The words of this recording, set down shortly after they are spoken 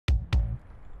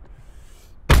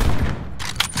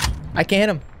I can't hit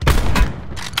him.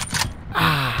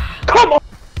 Ah. Come on!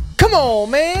 Come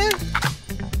on, man!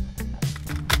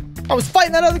 I was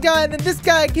fighting that other guy, and then this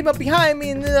guy came up behind me,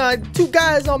 and then two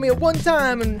guys on me at one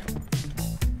time, and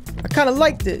I kind of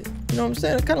liked it. You know what I'm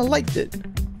saying? I kind of liked it.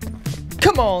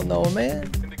 Come on, though,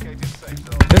 man.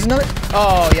 There's another.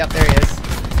 Oh, yep, there he is.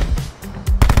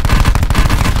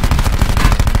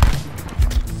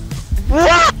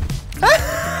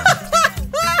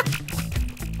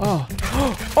 Oh.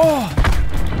 Oh.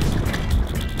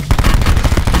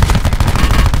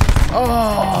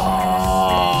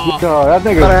 Oh. Yo, that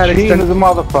nigga's cheating as a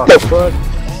motherfucker.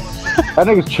 That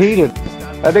nigga's cheated.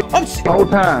 That nigga the whole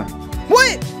time.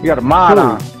 What? You got a mod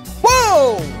on.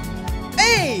 Whoa!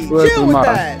 Hey, chill with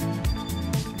that.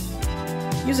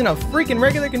 Using a freaking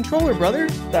regular controller, brother.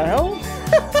 The hell?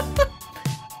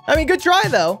 I mean, good try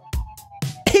though.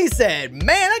 He said, "Man,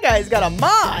 that guy's got a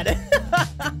mod."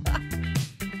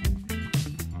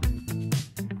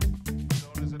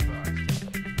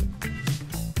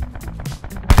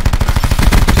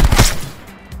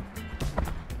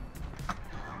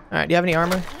 All right, do you have any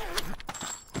armor?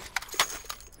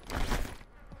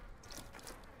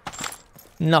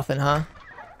 Nothing, huh?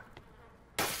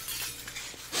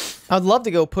 I would love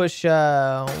to go push,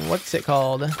 what's it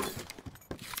called?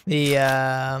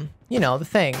 The, you know, the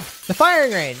thing. The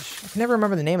firing range. I can never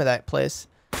remember the name of that place.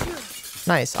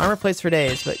 Nice. Armor plates for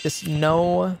days, but just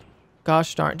no...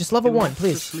 Gosh darn. Just level 1,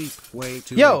 please. Sleep way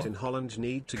too Yo! late in Holland,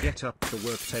 need to get up to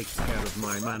work, take care of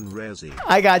my man Rarezy.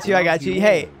 I got you, I got you.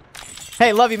 Hey.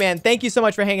 Hey, love you, man. Thank you so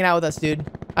much for hanging out with us, dude.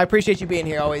 I appreciate you being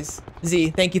here always. Z,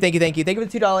 thank you, thank you, thank you. Thank you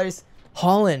for the $2.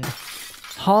 Holland.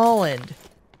 Holland.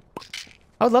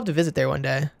 I would love to visit there one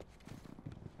day.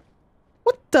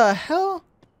 What the hell?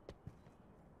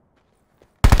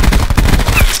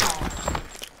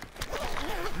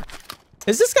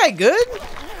 Is this guy good?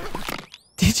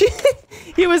 Did you?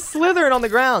 He was slithering on the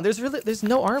ground. There's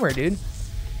no armor, dude.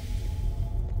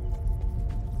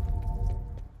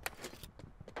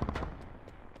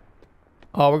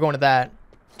 Oh, we're going to that.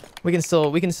 We can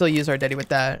still use our daddy with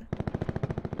that.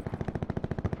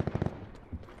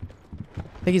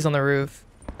 I think he's on the roof.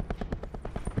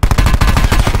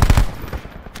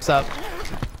 What's up?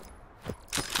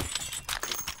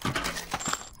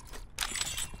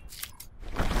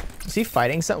 Is he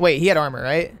fighting some? Wait, he had armor,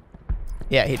 right?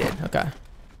 Yeah, he did. Okay.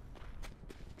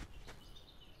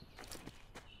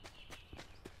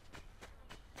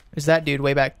 There's that dude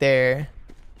way back there.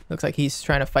 Looks like he's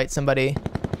trying to fight somebody.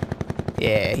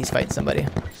 Yeah, he's fighting somebody.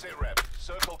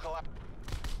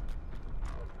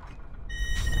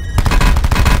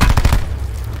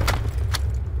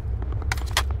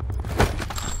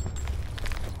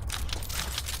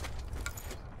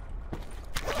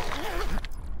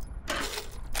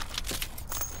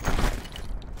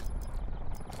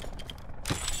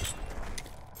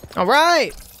 All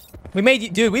right, we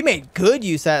made good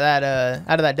use out of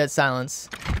that dead silence.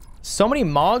 So many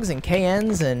Mogs and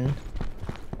KNs and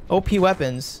OP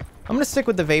weapons. I'm gonna stick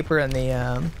with the Vapor and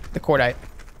the Cordite.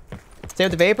 Stay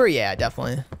with the Vapor, yeah,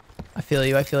 definitely. I feel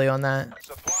you on that.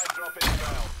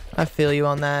 I feel you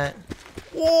on that.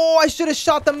 Whoa, I should have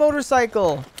shot the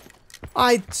motorcycle.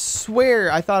 I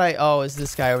swear, I thought oh, is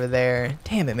this guy over there?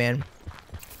 Damn it, man.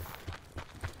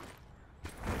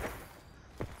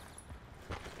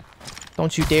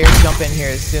 Don't you dare jump in here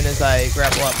as soon as I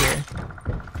grapple up here.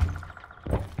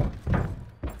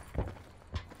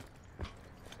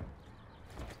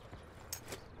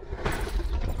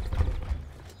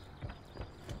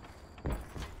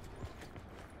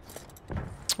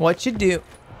 What you do?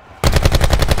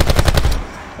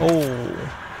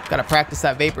 Oh, gotta practice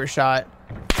that Vapor shot.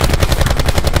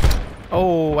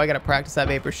 Oh, I gotta practice that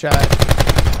Vapor shot.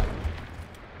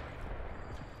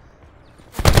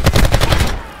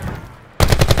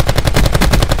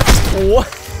 What?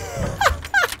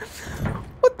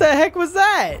 What the heck was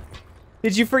that?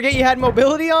 Did you forget you had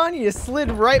mobility on? You just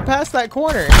slid right past that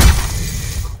corner.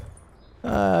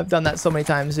 I've done that so many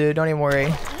times, dude. Don't even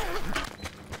worry.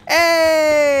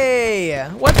 Hey!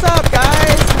 What's up,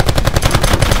 guys?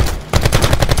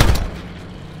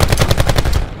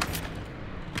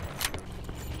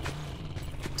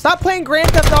 Stop playing Grand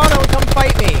Theft Auto and come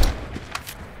fight me.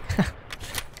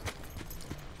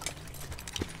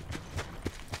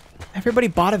 Everybody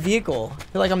bought a vehicle. I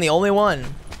feel like I'm the only one.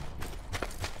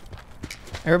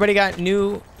 Everybody got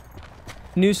new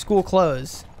school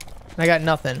clothes. I got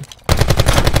nothing.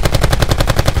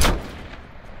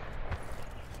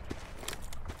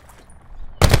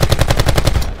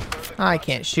 I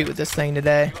can't shoot with this thing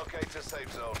today.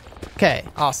 Okay,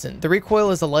 Austin. The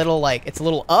recoil is a little, like, it's a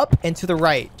little up and to the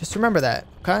right. Just remember that,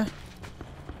 okay?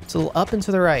 It's a little up and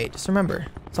to the right. Just remember,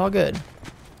 it's all good.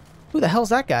 Who the hell's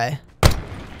that guy? All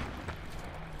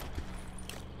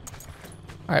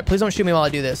right, please don't shoot me while I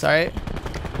do this, all right?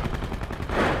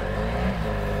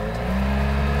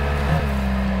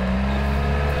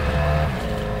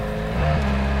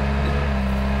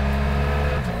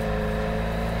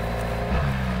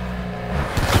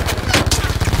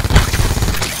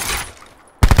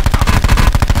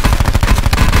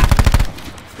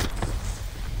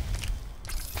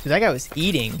 Dude, that guy was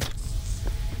eating.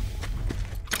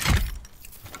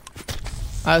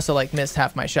 I also like missed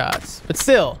half my shots, but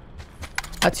still,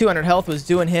 that 200 health was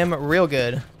doing him real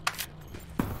good.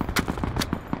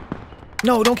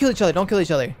 No, don't kill each other. Don't kill each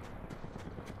other.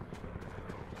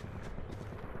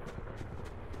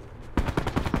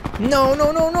 No,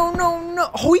 no, no, no, no,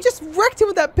 no. Oh, he just wrecked him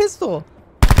with that pistol.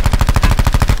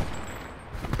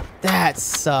 That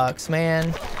sucks,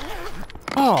 man.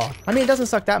 Oh, I mean, it doesn't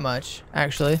suck that much,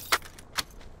 actually.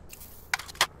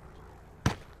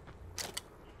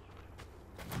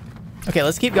 Okay,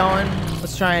 let's keep going.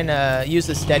 Let's try and use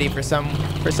the steady for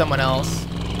someone else.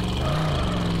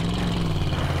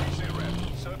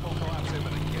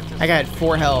 That guy had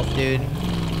 4 health, dude.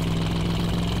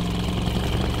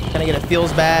 Gonna get a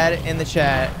feels bad in the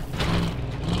chat.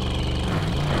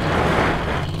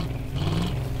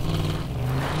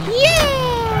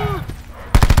 Yeah!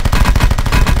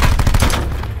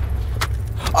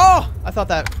 Oh! I thought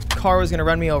that car was gonna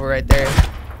run me over right there.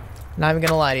 Not even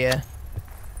gonna lie to you.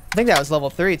 I think that was level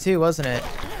 3 too, wasn't it?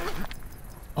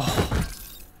 Oh,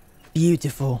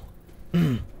 beautiful.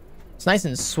 It's nice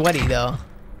and sweaty though.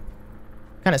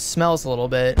 Kind of smells a little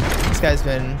bit. This guy's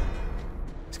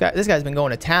been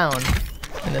going to town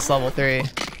in this level 3.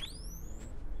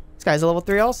 This guy's a level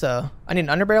 3 also. I need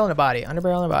an underbarrel and a body.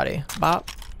 Underbarrel and a body.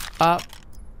 Bop, bop.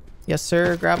 Yes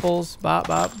sir. Grapples. Bop,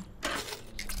 bop.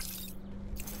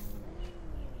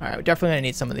 All right, we're definitely gonna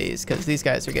need some of these because these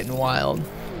guys are getting wild.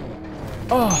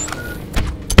 Oh.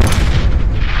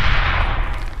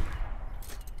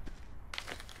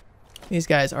 These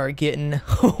guys are getting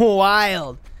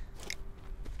wild.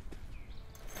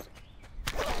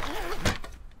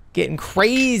 Getting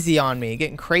crazy on me.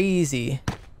 Getting crazy.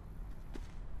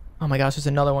 Oh my gosh, there's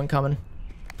another one coming.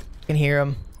 I can hear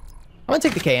him. I'm gonna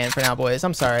take the KN for now, boys.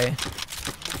 I'm sorry.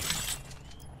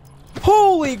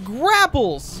 Holy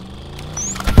grapples!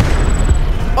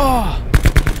 Oh.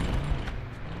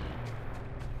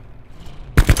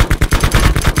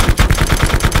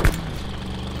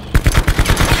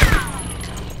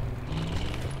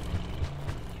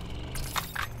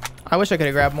 I wish I could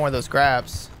have grabbed more of those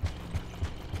grabs.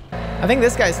 I think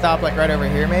this guy stopped like right over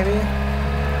here, maybe.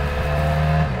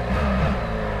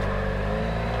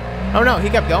 Oh no, he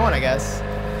kept going, I guess.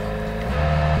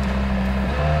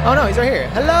 Oh no, he's right here.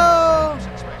 Hello!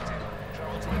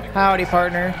 Howdy,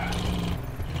 partner.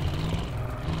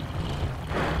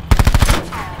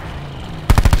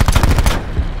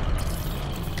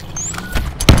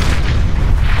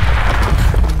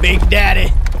 Big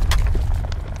Daddy.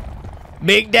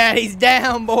 Big Daddy's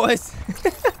down, boys.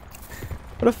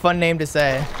 What a fun name to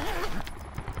say.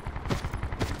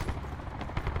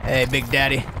 Hey, Big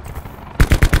Daddy.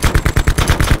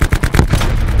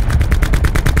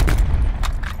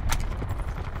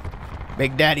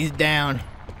 Big Daddy's down.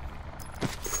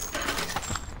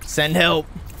 Send help.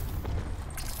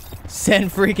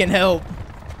 Send freaking help.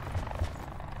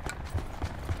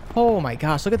 Oh my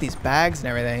gosh, look at these bags and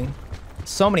everything.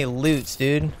 So many loots,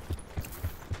 dude.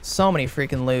 So many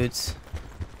freaking loots.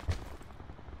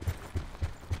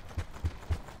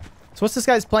 So what's this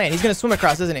guy's plan? He's gonna swim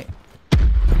across, isn't he?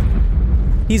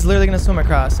 He's literally gonna swim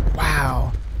across.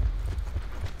 Wow.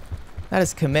 That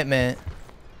is commitment.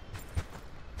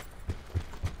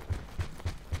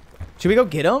 Should we go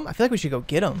get him? I feel like we should go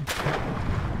get him.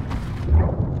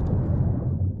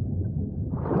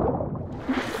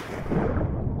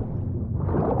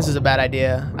 This is a bad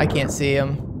idea. I can't see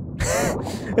him.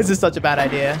 This is such a bad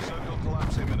idea. Circle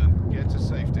collapse imminent. Get to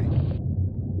safety.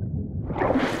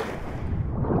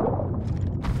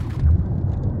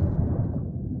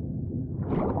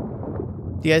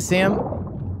 Do you guys see him?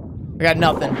 I got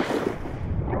nothing.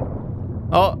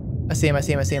 Oh, I see him, I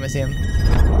see him, I see him, I see him.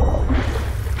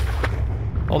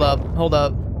 Hold up, hold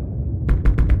up.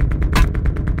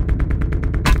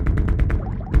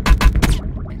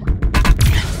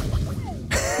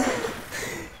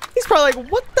 He's probably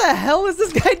like, what the hell is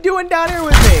this guy doing down here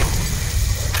with me?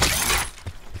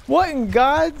 What in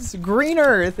God's green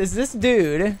earth is this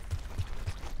dude?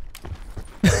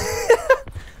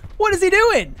 What is he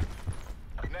doing?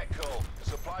 Net call.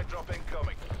 Supply drop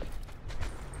incoming.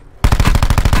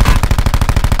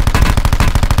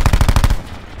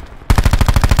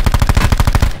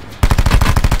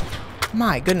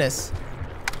 My goodness.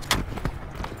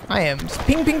 I am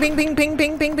ping, ping, ping, ping, ping,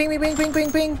 ping, ping, ping, ping, ping, ping,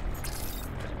 ping, ping.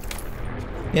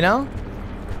 You know?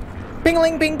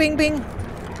 Ping-a-ling, ping, ping, ping.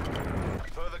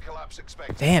 Further collapse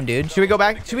expected. Damn, dude. Should we go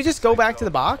back? Should we just go back to the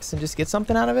box and just get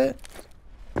something out of it?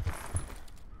 I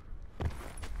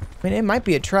mean, it might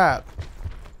be a trap.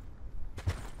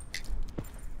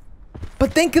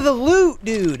 But think of the loot,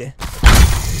 dude.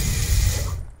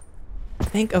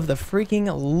 Think of the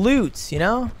freaking loots, you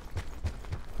know?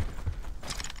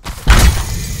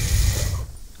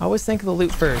 I always think of the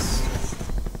loot first.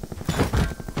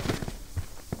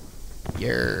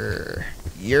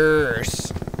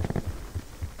 Yours.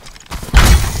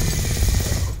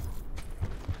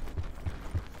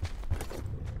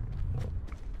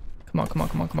 Come on, come on,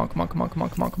 come on, come on, come on, come on, come on,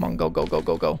 come on, come on. Go, go, go,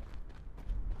 go, go.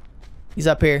 He's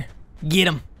up here. Get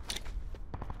him.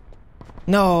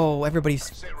 No,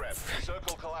 everybody's... Sit rep.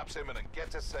 Circle collapse imminent.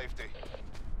 Get to safety.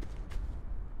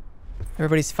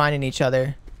 Everybody's finding each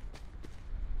other.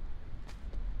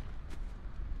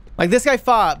 Like, this guy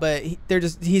fought, but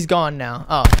he's gone now.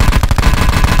 Oh.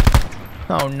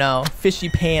 Oh, no. Fishy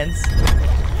pants.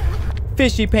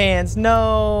 Fishy pants.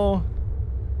 No.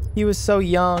 He was so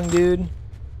young, dude.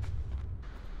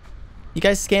 You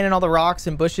guys scanning all the rocks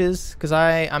and bushes? Because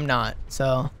I'm not,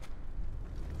 so.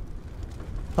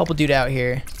 Help a dude out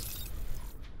here.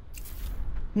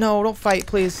 No, don't fight,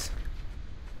 please.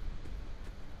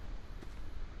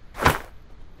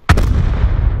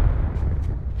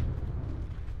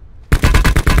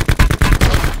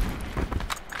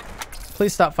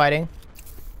 Please stop fighting.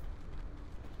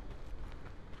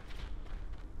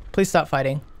 Please stop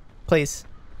fighting. Please.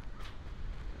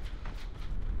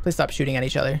 Please stop shooting at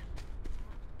each other.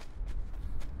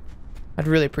 I'd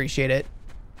really appreciate it.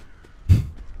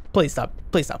 Please stop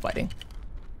fighting.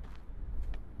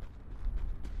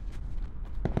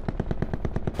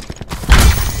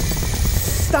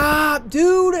 Stop,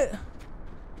 dude!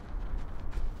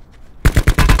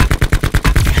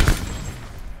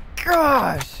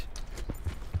 Gosh!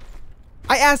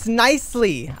 I asked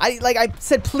nicely. I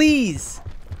said please.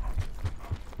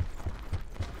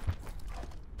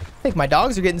 I think my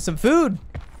dogs are getting some food.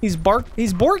 He's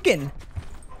borking.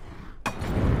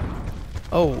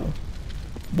 Oh.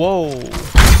 Whoa.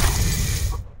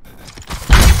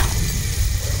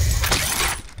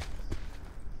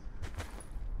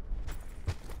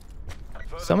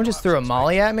 Someone just threw a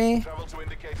molly at me. Travel to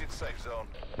indicated safe zone.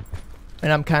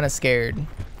 And I'm kind of scared.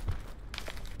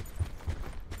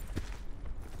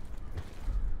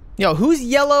 Yo, who's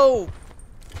yellow?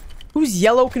 Who's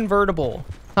yellow convertible?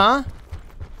 Huh?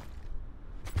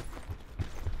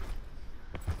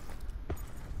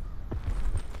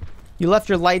 You left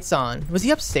your lights on. Was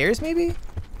he upstairs, maybe?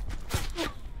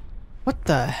 What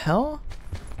the hell?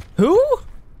 Who?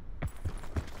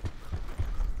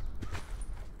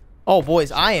 Oh,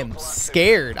 boys, I am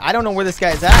scared. I don't know where this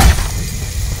guy's at.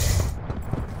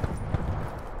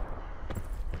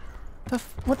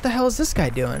 What the hell is this guy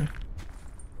doing?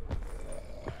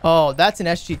 Oh, that's an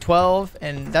SG-12,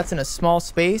 and that's in a small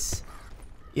space.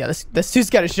 Yeah, this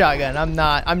dude's got a shotgun. I'm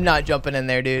not jumping in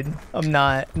there, dude. I'm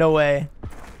not. No way.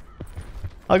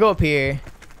 I'll go up here.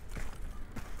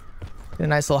 Get a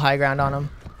nice little high ground on him.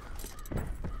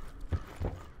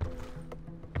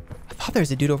 I thought there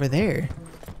was a dude over there.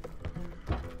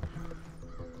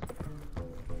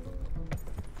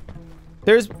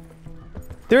 There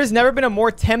has never been a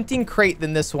more tempting crate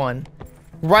than this one.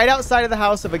 Right outside of the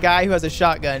house of a guy who has a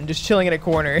shotgun, just chilling in a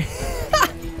corner.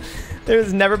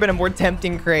 There's never been a more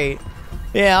tempting crate.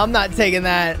 Yeah, I'm not taking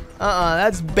that.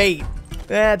 That's bait.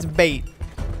 That's bait.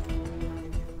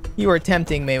 You are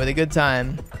tempting me with a good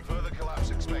time. Further collapse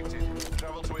expected.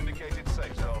 Travel to indicated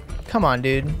safe zone. Come on,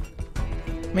 dude. I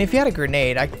mean, if he had a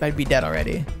grenade, I'd be dead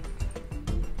already.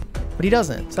 But he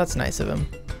doesn't, so that's nice of him.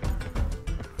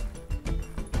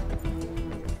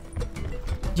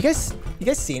 You guys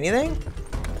see anything?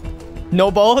 No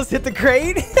balls hit the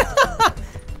crate?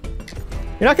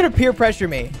 You're not gonna peer pressure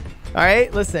me. All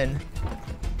right, listen.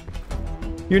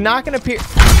 You're not gonna peer.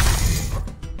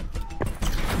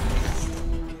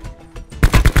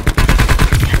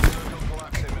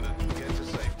 Collapse imminent. Get to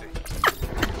safety.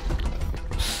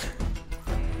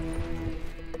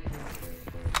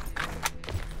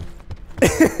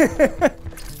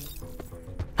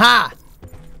 Ha!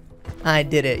 I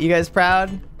did it. You guys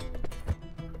proud?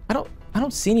 I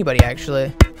don't see anybody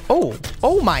actually.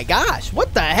 Oh my gosh.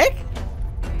 What the heck?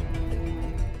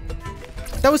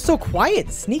 That was so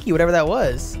quiet, sneaky, whatever that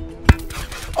was.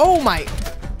 Oh my.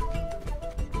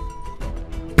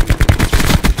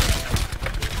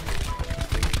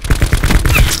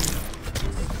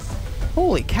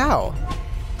 Holy cow.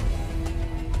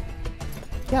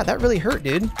 Yeah, that really hurt,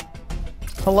 dude.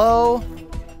 Hello?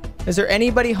 Is there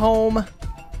anybody home?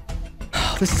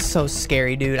 This is so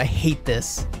scary, dude. I hate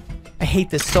this. I hate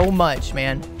this so much,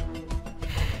 man.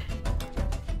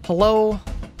 Hello?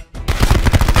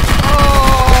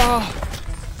 Oh!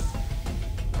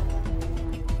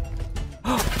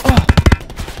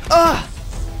 Oh!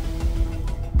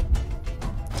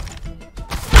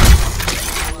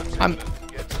 I'm...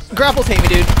 Grapples hate me,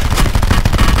 dude.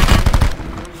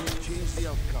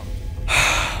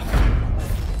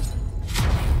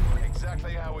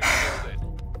 Exactly how we killed it.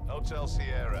 Hotel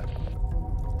Sierra.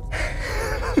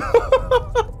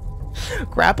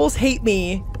 Grapples hate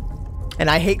me. And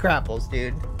I hate grapples,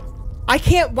 dude. I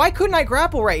can't... Why couldn't I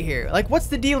grapple right here? Like, what's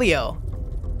the dealio?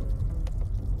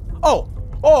 Oh!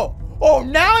 Oh! Oh,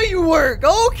 now you work!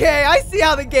 Okay, I see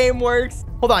how the game works.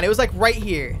 Hold on, it was like right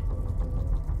here.